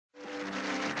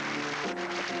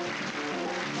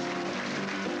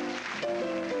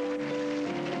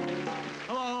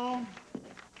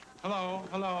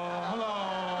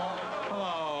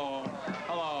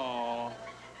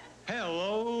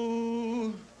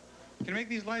make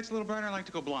these lights a little brighter? I'd like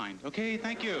to go blind. Okay,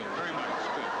 thank you very much.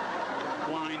 Good.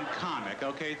 Blind comic.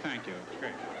 Okay, thank you.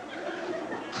 Great.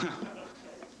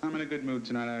 I'm in a good mood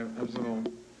tonight. I was a little...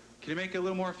 Can you make a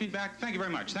little more feedback? Thank you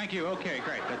very much. Thank you. Okay,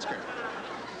 great. That's great.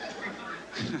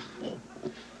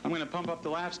 I'm going to pump up the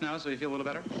laughs now so you feel a little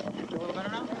better. Feel a little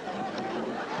better now?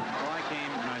 Well, I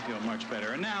came and I feel much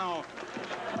better. And now,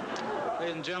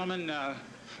 ladies and gentlemen,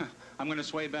 I'm going to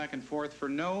sway back and forth for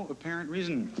no apparent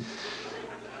reason.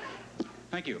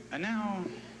 Thank you. And now,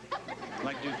 I'd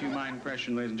like to do a few my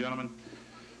impression, ladies and gentlemen,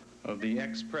 of the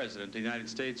ex-president of the United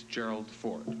States, Gerald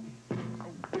Ford.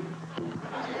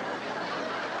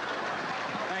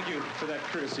 Thank you for that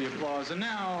courtesy applause. And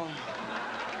now,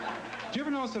 do you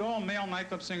ever notice that all male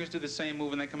nightclub singers do the same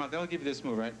move when they come out? They'll give you this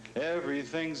move, right?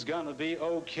 Everything's gonna be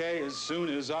okay as soon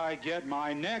as I get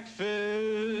my neck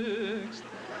fixed.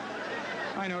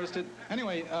 I noticed it.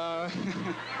 Anyway, I'd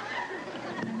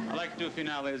like to do for you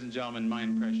now, ladies and gentlemen, my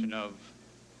impression of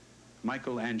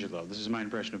Michelangelo. This is my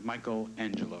impression of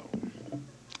Michelangelo.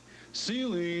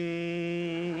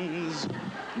 Ceilings,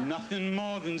 nothing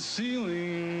more than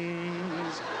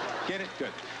ceilings. Get it?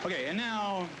 Good. Okay, and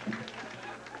now,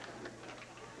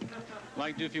 I'd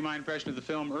like to do a few my impression of the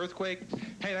film Earthquake.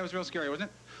 Hey, that was real scary, wasn't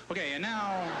it? Okay, and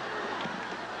now,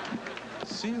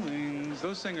 ceilings.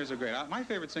 Those singers are great. My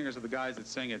favorite singers are the guys that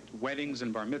sing at weddings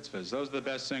and bar mitzvahs. Those are the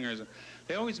best singers.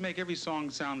 They always make every song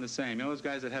sound the same. You know those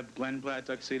guys that have Glenn Platt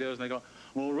tuxedos and they go,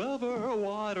 wherever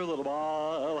wider little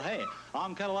mile. Hey,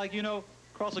 I'm kind of like, you know,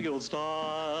 crossing old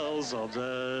styles of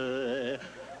the...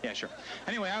 Yeah, sure.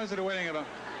 Anyway, I was at a wedding about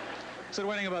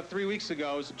 3 weeks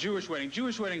ago. It was a Jewish wedding.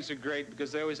 Jewish weddings are great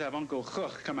because they always have Uncle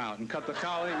Chuch come out and cut the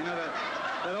challah. You know,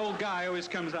 that old guy always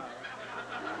comes out.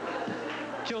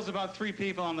 Kills about 3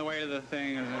 people on the way to the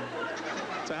thing.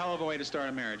 It's a hell of a way to start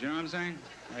a marriage, you know what I'm saying?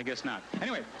 I guess not.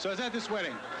 Anyway, so I was at this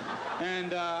wedding,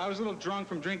 and I was a little drunk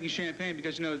from drinking champagne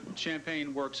because, you know,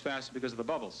 champagne works faster because of the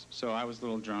bubbles. So I was a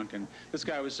little drunk, and this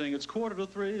guy was saying, it's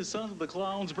 2:45, sons of the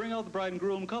clowns, bring out the bride and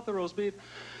groom, cut the roast beef,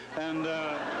 and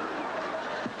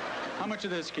how much of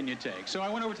this can you take? So I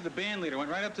went over to the band leader, went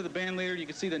right up to the band leader. You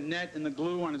could see the net and the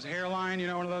glue on his hairline, you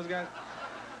know, one of those guys.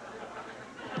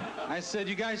 I said,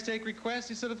 you guys take requests?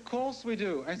 He said, of course we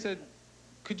do. I said,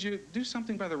 could you do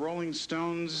something by the Rolling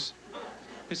Stones?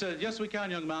 He said, yes, we can,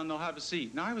 young man. They'll have a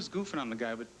seat. Now, I was goofing on the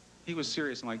guy, but he was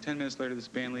serious. And like 10 minutes later, this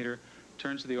band leader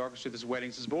turns to the orchestra at this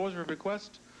wedding, says, boys, for a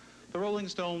request, the Rolling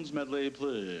Stones medley,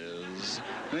 please.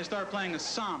 And they start playing a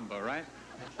samba, right?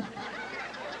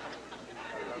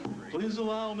 Please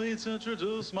allow me to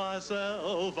introduce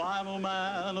myself. I'm a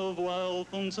man of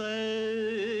wealth and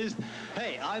taste.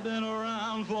 Hey, I've been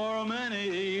around for many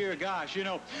years. Gosh, you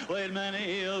know, laid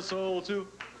many a soul to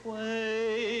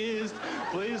waste.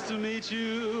 Pleased to meet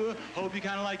you. Hope you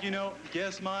kind of like, you know,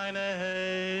 guess my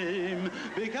name.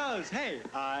 Because, hey,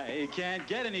 I can't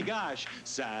get any, gosh,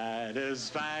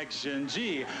 satisfaction.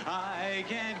 Gee, I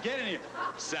can't get any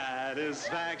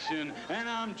satisfaction. And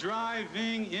I'm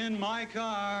driving in my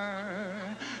car,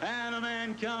 and a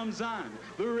man comes on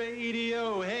the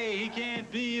radio. Hey, he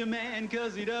can't be a man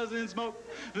because he doesn't smoke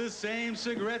the same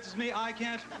cigarettes as me. I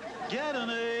can't get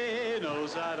any, no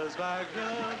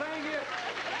satisfaction. Thank you.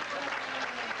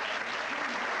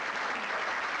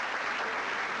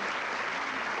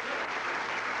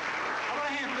 How about a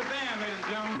hand for the band, ladies and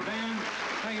gentlemen? The band.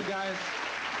 Thank you, guys.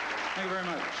 Thank you very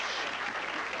much.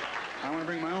 I want to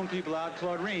bring my own people out.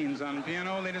 Claude Rains on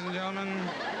piano, ladies and gentlemen.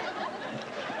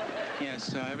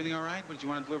 Yes, everything all right? Did you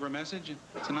want to deliver a message?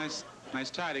 It's a nice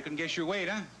tie. They couldn't guess your weight,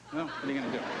 huh? Well, what are you going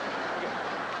to do?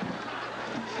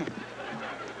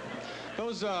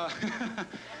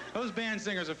 Those band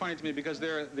singers are funny to me because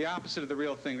they're the opposite of the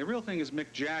real thing. The real thing is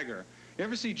Mick Jagger. You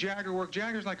ever see Jagger work?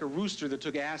 Jagger's like a rooster that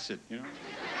took acid, you know?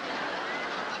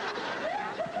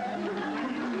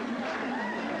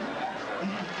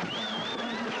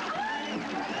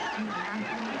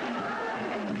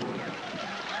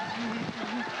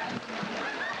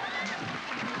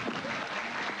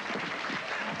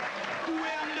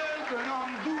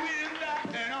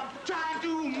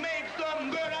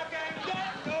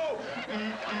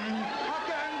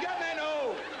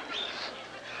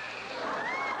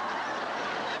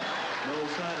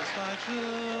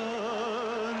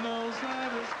 No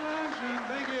satisfaction.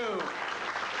 Thank you. Thank you.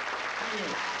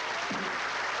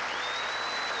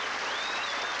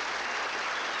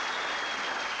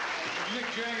 If Mick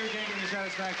Jagger can't give me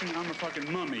satisfaction, I'm a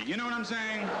fucking mummy. You know what I'm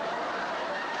saying?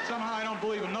 Somehow I don't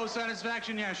believe him. No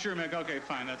satisfaction? Yeah, sure, Mick. Okay,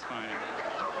 fine. That's fine.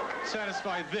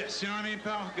 Satisfy this. You know what I mean,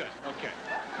 pal? Good. Okay.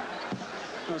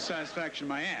 No satisfaction in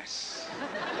my ass.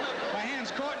 My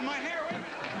hand's caught in my hair.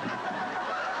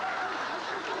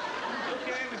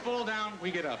 Okay, fall down,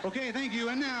 we get up. Okay, thank you.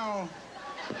 And now,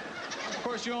 of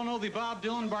course, you all know the Bob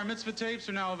Dylan bar mitzvah tapes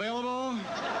are now available.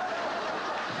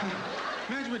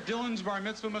 Imagine what Dylan's bar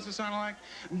mitzvah must have sounded like.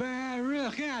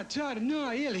 Baruch atah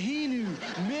Adonai Eloheinu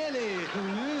melech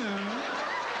haolam.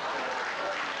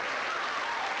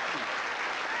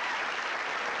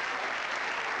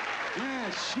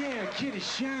 Asher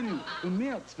kiddushanu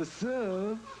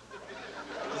u'mitzvah.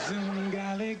 Zoom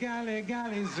golly golly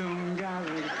golly zoom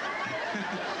golly.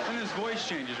 And his voice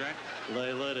changes, right?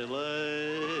 Lay, let it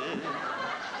lay.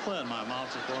 Let my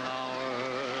mouth for an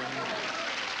hour.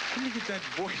 Let me get that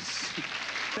voice.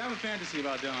 I have a fantasy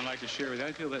about Dylan I'd like to share with you.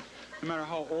 I feel that no matter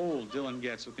how old Dylan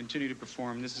gets, he'll continue to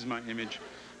perform. This is my image,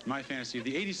 my fantasy of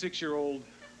the 86-year-old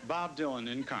Bob Dylan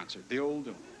in concert, the old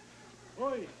Dylan.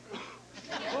 Oi,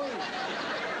 oi,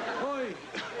 oi,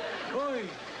 oi.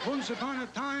 Once upon a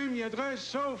time, you dressed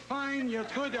so fine, you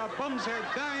could have bums a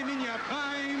dime in your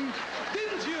prime,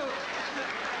 didn't you?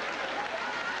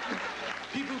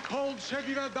 People called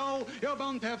Chevy Vidal, you're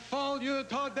bound to fall, you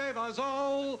thought they was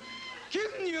all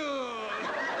kidding you.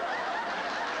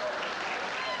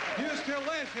 Used to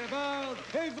laugh about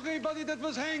everybody that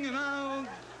was hanging out.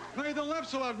 Now you don't laugh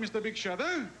so loud, Mr. Big Shot,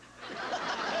 huh?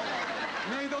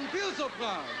 Now you don't feel so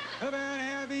proud about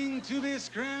having to be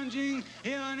scrounging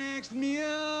here next to me.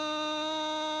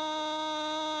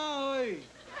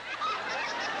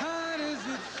 How does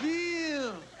it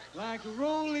feel? Like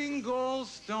rolling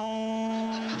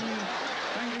gallstones.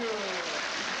 Thank you.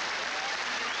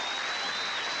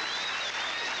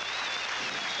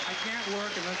 I can't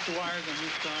work unless the wires on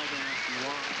this side don't have to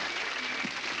walk.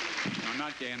 No, I'm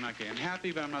not gay, I'm not gay. I'm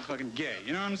happy, but I'm not fucking gay.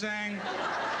 You know what I'm saying?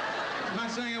 I'm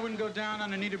not saying I wouldn't go down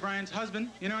on Anita Bryant's husband.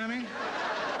 You know what I mean?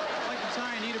 I'd like to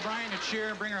tie Anita Bryant in a chair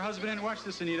and bring her husband in. Watch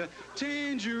this, Anita.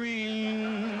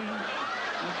 Tangerine.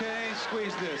 Okay?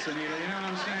 Squeeze this, Anita. You know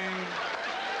what I'm saying?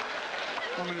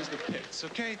 Woman is the pits.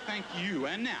 Okay? Thank you.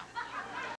 And now.